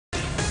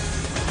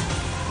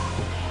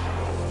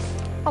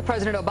Well,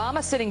 President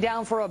Obama sitting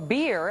down for a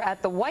beer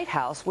at the White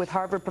House with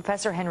Harvard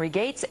professor Henry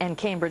Gates and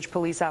Cambridge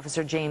police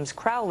officer James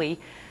Crowley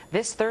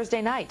this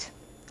Thursday night,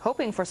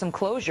 hoping for some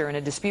closure in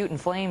a dispute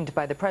inflamed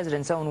by the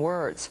president's own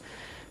words.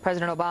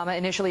 President Obama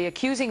initially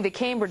accusing the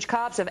Cambridge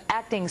cops of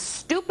acting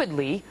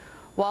stupidly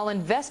while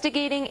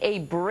investigating a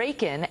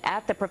break-in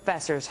at the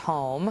professor's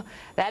home.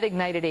 That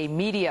ignited a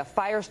media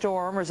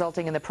firestorm,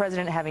 resulting in the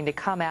president having to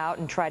come out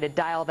and try to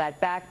dial that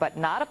back, but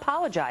not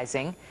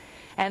apologizing.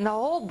 And the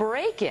whole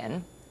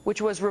break-in, which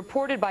was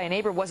reported by a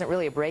neighbor, wasn't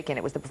really a break-in.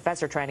 It was the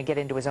professor trying to get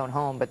into his own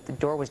home, but the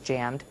door was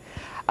jammed,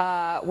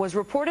 was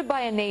reported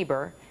by a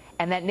neighbor,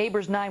 and that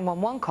neighbor's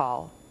 911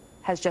 call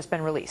has just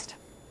been released.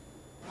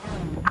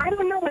 I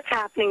don't know what's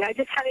happening. I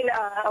just had an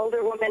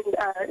older woman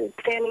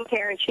standing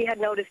here, and she had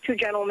noticed two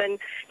gentlemen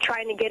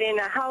trying to get in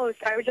a house.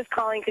 I was just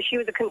calling because she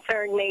was a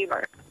concerned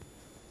neighbor.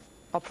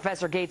 Well,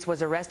 Professor Gates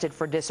was arrested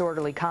for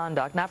disorderly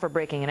conduct, not for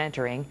breaking and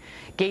entering.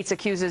 Gates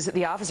accuses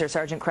the officer,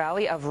 Sergeant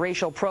Crowley, of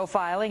racial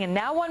profiling, and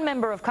now one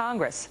member of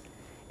Congress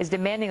is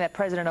demanding that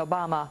President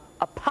Obama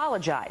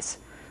apologize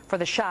for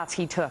the shots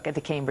he took at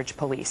the Cambridge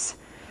police.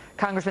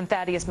 Congressman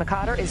Thaddeus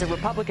McCotter is a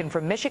Republican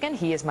from Michigan.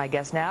 He is my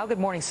guest now. Good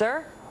morning,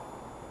 sir.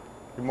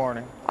 Good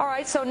morning. All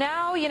right, so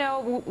now, you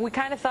know, we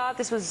kind of thought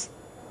this was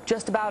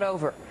just about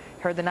over.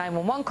 Heard the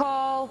 911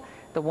 call.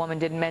 The woman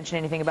didn't mention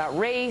anything about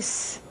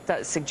race.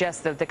 That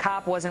suggests that the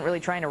cop wasn't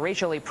really trying to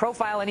racially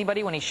profile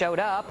anybody when he showed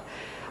up.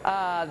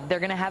 They're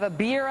going to have a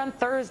beer on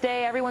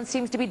Thursday. Everyone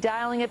seems to be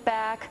dialing it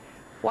back.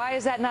 Why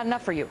is that not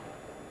enough for you?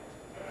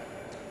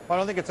 Well, I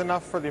don't think it's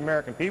enough for the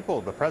American people.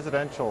 The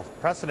presidential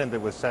precedent that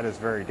was set is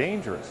very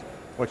dangerous.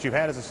 What you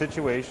had is a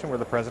situation where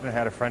the president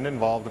had a friend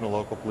involved in a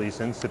local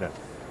police incident.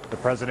 The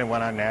president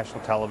went on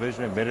national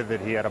television, admitted that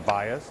he had a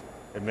bias,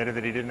 admitted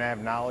that he didn't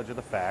have knowledge of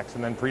the facts,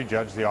 and then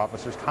prejudged the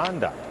officer's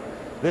conduct.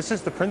 This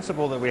is the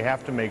principle that we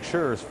have to make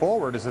sure is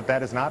forward, is that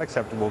that is not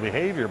acceptable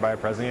behavior by a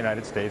president of the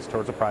United States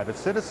towards a private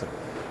citizen.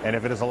 And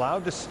if it is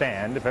allowed to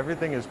stand, if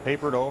everything is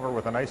papered over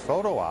with a nice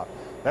photo op,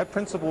 that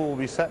principle will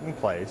be set in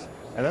place,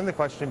 and then the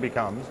question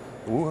becomes,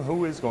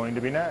 who is going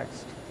to be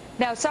next?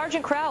 Now,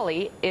 Sergeant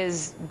Crowley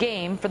is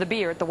game for the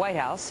beer at the White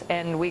House,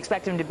 and we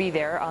expect him to be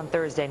there on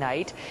Thursday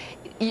night.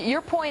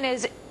 Your point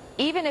is,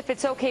 even if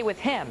it's okay with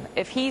him,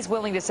 if he's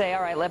willing to say,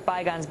 all right, let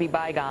bygones be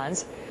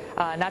bygones,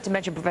 not to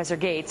mention Professor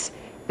Gates,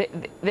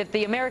 that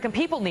the American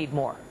people need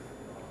more.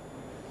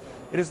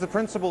 It is the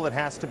principle that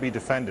has to be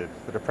defended,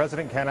 that a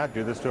president cannot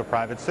do this to a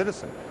private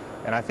citizen.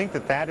 And I think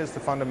that that is the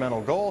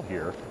fundamental goal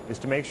here, is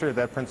to make sure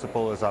that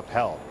principle is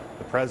upheld.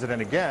 The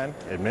president, again,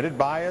 admitted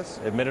bias,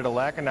 admitted a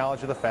lack of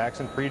knowledge of the facts,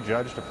 and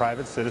prejudged a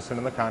private citizen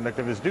in the conduct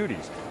of his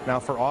duties. Now,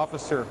 for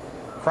Officer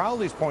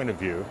Crowley's point of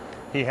view,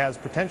 he has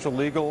potential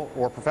legal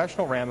or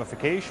professional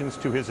ramifications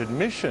to his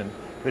admission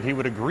that he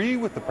would agree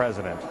with the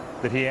president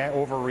that he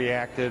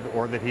overreacted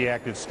or that he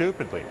acted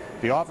stupidly.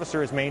 The officer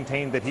has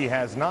maintained that he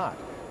has not.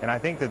 And I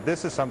think that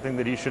this is something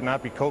that he should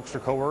not be coaxed or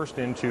coerced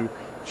into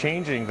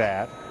changing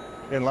that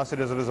unless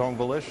it is of his own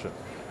volition.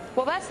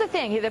 Well, that's the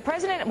thing. The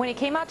president, when he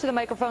came out to the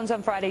microphones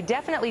on Friday,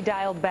 definitely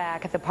dialed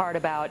back at the part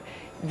about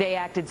they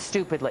acted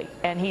stupidly.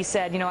 And he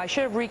said, you know, I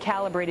should have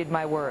recalibrated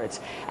my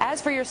words.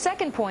 As for your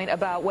second point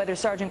about whether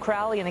Sergeant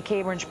Crowley and the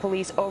Cambridge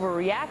police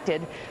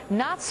overreacted,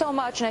 not so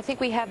much, and I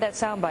think we have that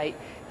soundbite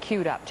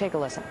queued up. Take a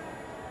listen.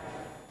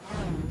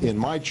 In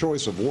my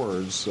choice of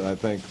words, I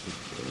think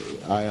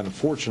I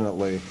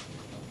unfortunately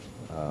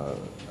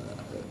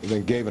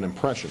gave an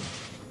impression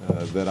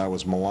that I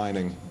was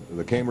maligning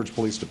the Cambridge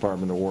Police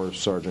Department or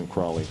Sergeant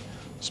Crowley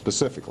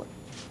specifically.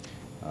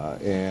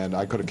 And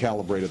I could have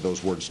calibrated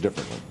those words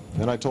differently.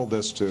 And I told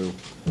this to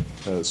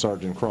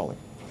Sergeant Crowley.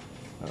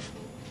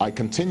 I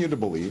continue to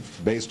believe,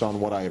 based on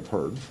what I have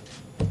heard,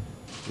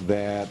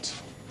 that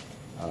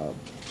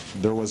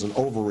there was an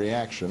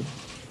overreaction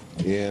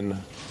in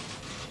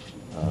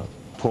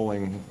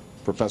pulling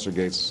Professor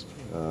Gates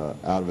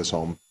out of his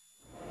home.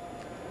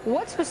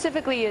 What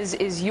specifically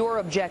is your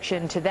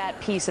objection to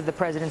that piece of the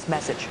president's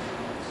message?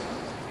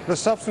 The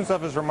substance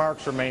of his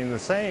remarks remain the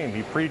same.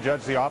 He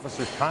prejudged the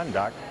officer's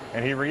conduct,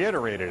 and he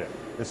reiterated it.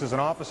 This is an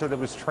officer that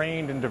was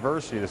trained in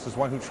diversity. This is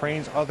one who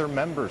trains other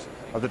members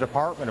of the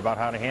department about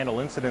how to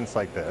handle incidents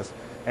like this.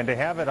 And to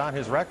have it on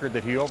his record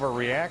that he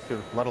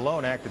overreacted, let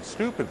alone acted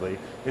stupidly,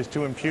 is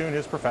to impugn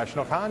his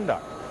professional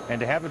conduct. And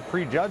to have it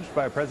prejudged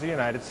by a president of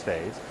the United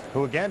States,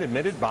 who again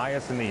admitted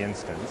bias in the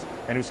instance,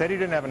 and who said he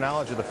didn't have a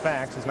knowledge of the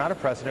facts, is not a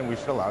precedent we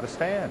should allow to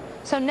stand.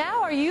 So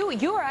now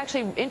you are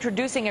actually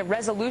introducing a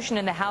resolution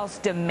in the House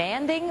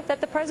demanding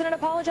that the president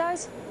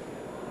apologize?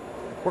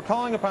 We're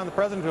calling upon the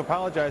president to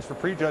apologize for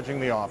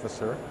prejudging the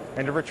officer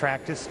and to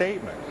retract his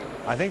statement.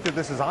 I think that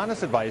this is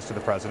honest advice to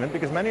the president,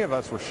 because many of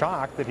us were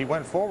shocked that he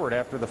went forward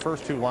after the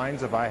first two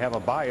lines of I have a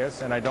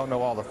bias and I don't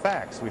know all the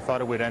facts. We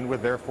thought it would end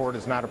with, therefore it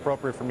is not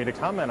appropriate for me to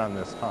comment on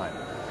this time.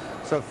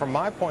 So from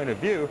my point of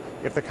view,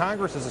 if the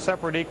Congress is a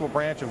separate equal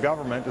branch of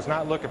government, does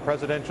not look at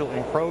presidential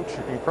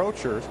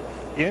encroachers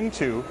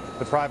into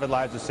the private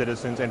lives of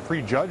citizens and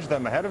prejudge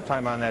them ahead of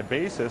time on that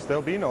basis,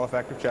 there'll be no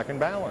effective check and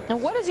balance.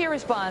 And what is your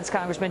response,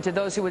 Congressman, to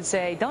those who would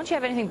say, don't you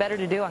have anything better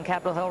to do on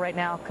Capitol Hill right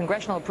now?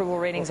 Congressional approval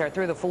ratings are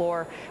through the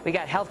floor. We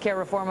got health care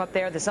reform up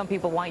there that some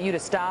people want you to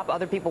stop,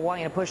 other people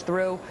want you to push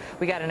through.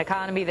 We got an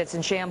economy that's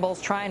in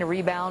shambles, trying to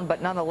rebound,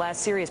 but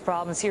nonetheless, serious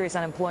problems, serious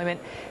unemployment.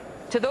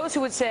 To those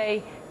who would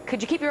say, could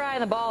you keep your eye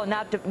on the ball and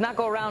not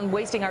go around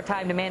wasting our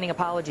time demanding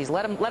apologies?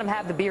 Let them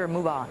have the beer and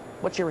move on.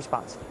 What's your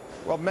response?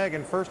 Well,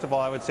 Megyn, first of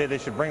all, I would say they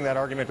should bring that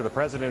argument to the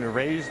president who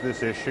raised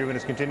this issue and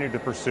has continued to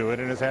pursue it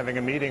and is having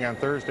a meeting on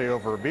Thursday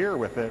over a beer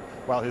with it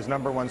while his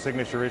 #1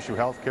 signature issue,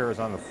 health care, is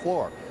on the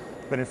floor.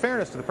 But in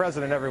fairness to the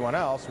president and everyone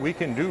else, we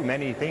can do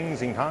many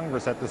things in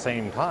Congress at the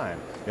same time.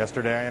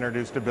 Yesterday, I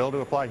introduced a bill to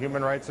apply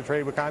human rights to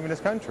trade with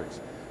communist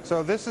countries.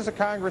 So this is a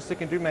Congress that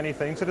can do many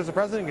things. It is a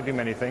president can do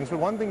many things. But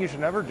one thing you should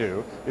never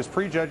do is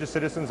prejudge a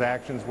citizen's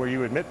actions where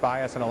you admit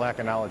bias and a lack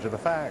of knowledge of the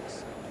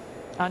facts.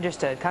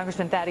 Understood.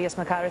 Congressman Thaddeus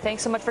McCotter,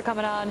 thanks so much for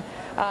coming on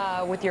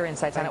with your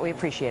insights on it. We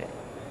appreciate it.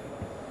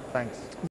 Thanks.